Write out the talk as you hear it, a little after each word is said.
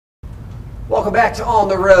Welcome back to On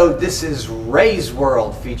the Road. This is Ray's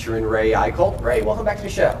World featuring Ray Eichel. Ray, welcome back to the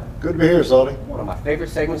show. Good to be here, Salty. One of my favorite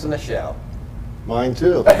segments on the show. Mine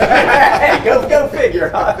too. Hey, go figure,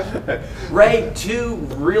 huh? Ray, two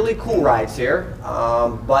really cool rides here,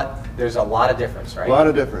 but there's a lot of difference, right? A lot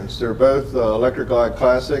of difference. They're both Electric Glide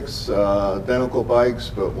Classics, identical bikes,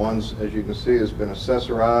 but one's, as you can see, has been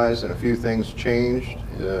accessorized and a few things changed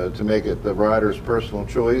to make it the rider's personal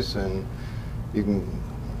choice, and you can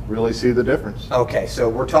really see the difference. Okay, so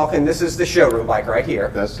we're talking, this is the showroom bike right here.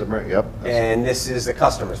 That's the, yep. And this is the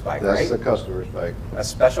customer's bike, right? That's the customer's bike. A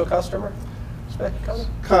special customer?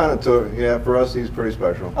 Kind of, yeah, for us he's pretty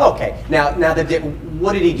special. Okay, now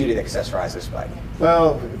what did he do to accessorize this bike?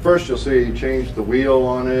 Well, first you'll see he changed the wheel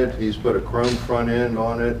on it, he's put a chrome front end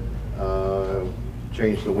on it,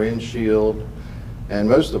 changed the windshield, and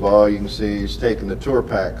most of all you can see he's taken the tour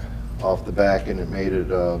pack off the back and it made it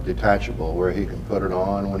detachable where he can put it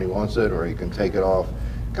on when he wants it or he can take it off,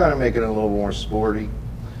 kind of make it a little more sporty.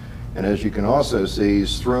 And as you can also see,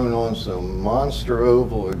 he's thrown on some monster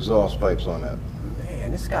oval exhaust pipes on that.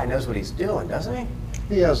 Man, this guy knows what he's doing, doesn't he?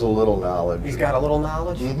 He has a little knowledge. He's got a little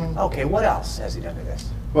knowledge? Mm-hmm. Okay, what else has he done to this?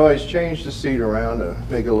 Well, he's changed the seat around to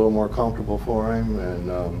make it a little more comfortable for him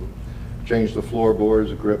and changed the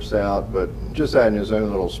floorboards, the grips out, but just adding his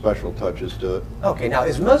own little special touches to it. Okay, now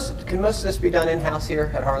can most of this be done in-house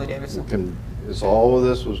here at Harley-Davidson? All of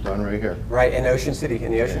this was done right here. Right, in Ocean City,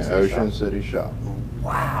 in the Ocean City shop? Ocean City shop.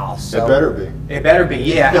 Wow. So it better be. It better be,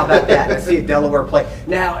 yeah. How about that? Let's see a Delaware plate.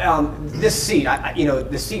 Now, this seat,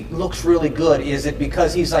 the seat looks really good. Is it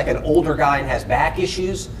because he's like an older guy and has back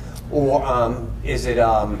issues? Or is it,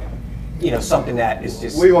 something that is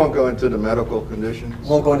just... We won't go into the medical conditions.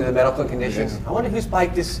 Won't go into the medical conditions? Yeah. I wonder whose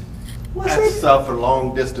bike this... That's for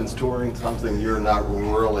long distance touring, something you're not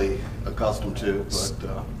really accustomed to.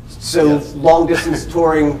 But so yes. Long distance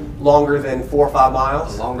touring longer than 4 or 5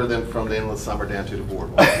 miles? Longer than from the endless summer down to the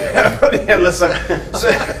boardwalk. The endless summer.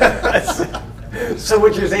 So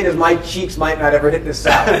what you're saying is my cheeks might not ever hit the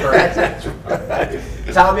saddle, correct?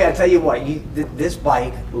 Tommy, I tell you what, this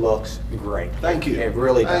bike looks great. Thank you. It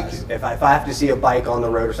really does. If I have to see a bike on the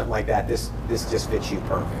road or something like that, this just fits you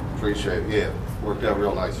perfect. Appreciate it. Yeah, worked out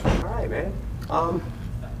real nice. All right, man.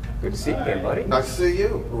 Good to see you again, buddy. Nice to see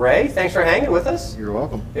you. Ray, thanks for hanging with us. You're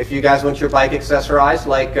welcome. If you guys want your bike accessorized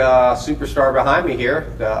like superstar behind me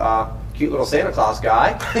here, the cute little Santa Claus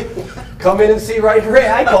guy, come in and see Ray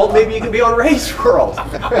Eichel. Maybe you can be on Ray's World.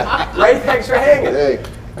 Ray, thanks for hanging. Hey.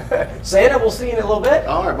 Santa, we'll see you in a little bit.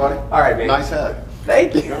 All right, buddy. All right, man. Nice hat.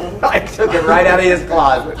 Thank you. I took it right out of his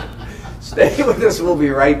closet. Stay with us. We'll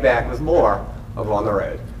be right back with more of On the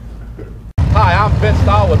Road. Hi, I'm Vince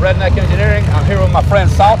Stahl with Redneck Engineering. I'm here with my friend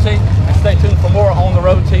Salty, and stay tuned for more On the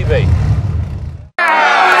Road TV.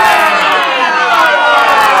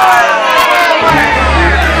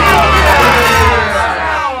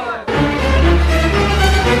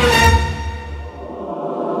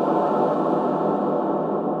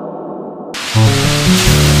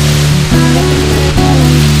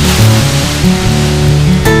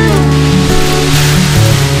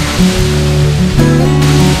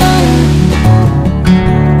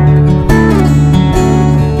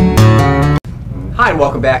 Hi, and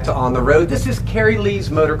welcome back to On the Road. This is Carrie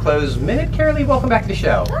Lee's Motor Clothes Minute. Carrie Lee, welcome back to the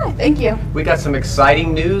show. Hi, thank you. We got some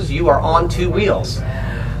exciting news. You are on 2 wheels.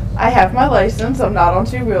 I have my license. I'm not on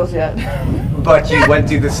 2 wheels yet. But you went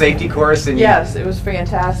through the safety course and yes, it was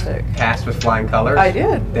fantastic. Passed with flying colors. I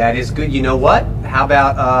did. That is good. You know what? How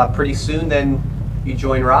about pretty soon then you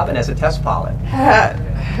join Robin as a test pilot?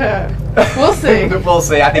 We'll see. We'll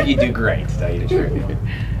see. I think you do great, to tell you the truth.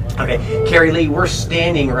 Okay, Carrie Lee, we're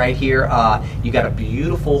standing right here. You got a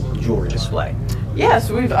beautiful jewelry display.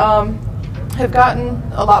 Yes, we've have gotten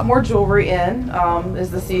a lot more jewelry in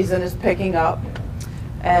as the season is picking up,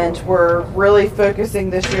 and we're really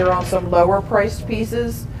focusing this year on some lower priced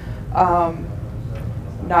pieces. Not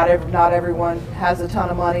everyone has a ton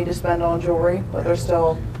of money to spend on jewelry, but they're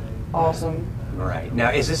still awesome. Right. Now,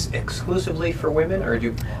 is this exclusively for women, or do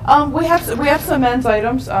you... we have some men's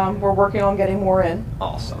items. We're working on getting more in.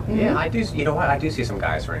 Awesome. Mm-hmm. Yeah, I do. You know what? I do see some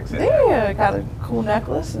guys' rings. Yeah, got a cool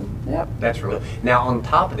necklace, and yep. That's really. Now, on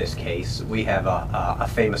top of this case, we have a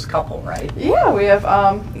famous couple, right? Yeah, we have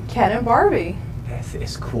Ken and Barbie.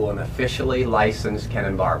 It's cool, an officially licensed Ken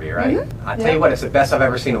and Barbie, right? Mm-hmm. I tell you what, it's the best I've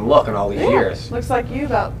ever seen them look in all these years. Looks like you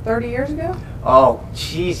about 30 years ago. Oh,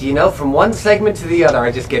 geez, you know, from one segment to the other,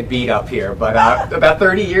 I just get beat up here. But about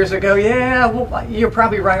 30 years ago, yeah, well, you're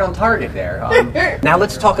probably right on target there. Now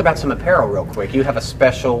let's talk about some apparel real quick. You have a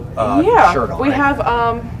special shirt on. We have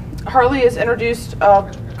Harley has introduced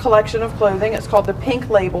a collection of clothing. It's called the Pink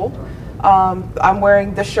Label. I'm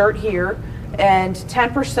wearing the shirt here. and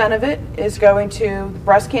 10% of it is going to the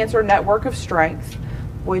Breast Cancer Network of Strength,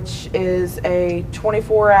 which is a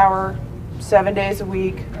 24-hour, 7 days a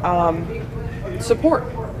week support.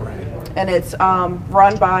 And it's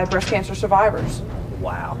run by breast cancer survivors.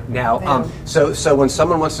 Wow. Now, so when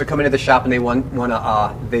someone wants to come into the shop and they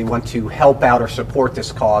want to help out or support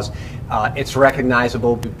this cause, it's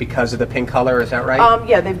recognizable because of the pink color. Is that right?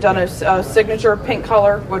 Yeah, they've done a signature pink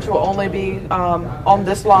color, which will only be on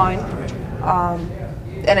this line,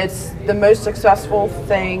 and it's the most successful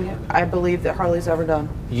thing I believe that Harley's ever done.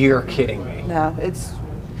 You're kidding me. No, it's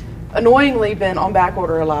annoyingly been on back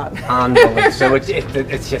order a lot. Unbelievable. So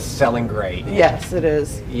it's just selling great. Yes, it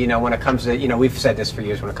is. You know, when it comes to, we've said this for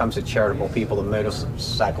years, when it comes to charitable people, the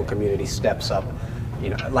motorcycle community steps up,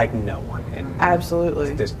 like no one. And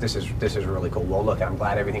absolutely. This is really cool. Well, look, I'm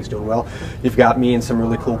glad everything's doing well. You've got me in some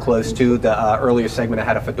really cool clothes too. The earlier segment I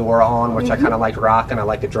had a fedora on, which I kind of liked rocking. I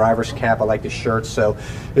like the driver's cap. I like the shirts. So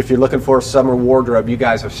if you're looking for a summer wardrobe, you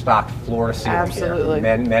guys have stocked floor to ceiling absolutely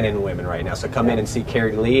here. Men and women right now. So come in and see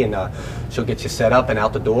Carrie Lee, and she'll get you set up and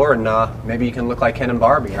out the door, and maybe you can look like Ken and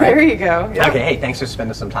Barbie, right? There you go. Yep. Okay, hey, thanks for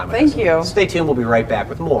spending some time with us. Thank you. Stay tuned. We'll be right back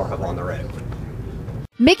with more of On the Road.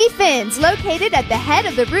 Micky Finn's located at the head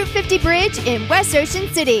of the Route 50 Bridge in West Ocean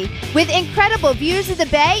City, with incredible views of the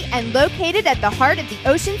bay and located at the heart of the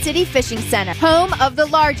Ocean City Fishing Center, home of the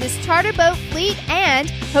largest charter boat fleet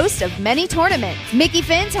and host of many tournaments. Micky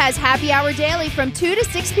Finn's has happy hour daily from 2 to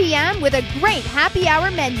 6 p.m. with a great happy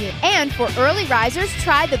hour menu. And for early risers,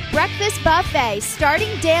 try the breakfast buffet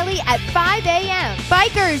starting daily at 5 a.m.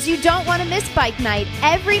 Bikers, you don't want to miss bike night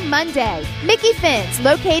every Monday. Micky Finn's,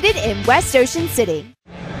 located in West Ocean City.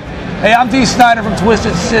 Hey, I'm Dee Snyder from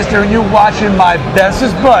Twisted Sister, and you're watching my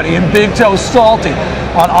bestest buddy and Big Toe Salty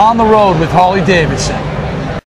on the Road with Harley-Davidson.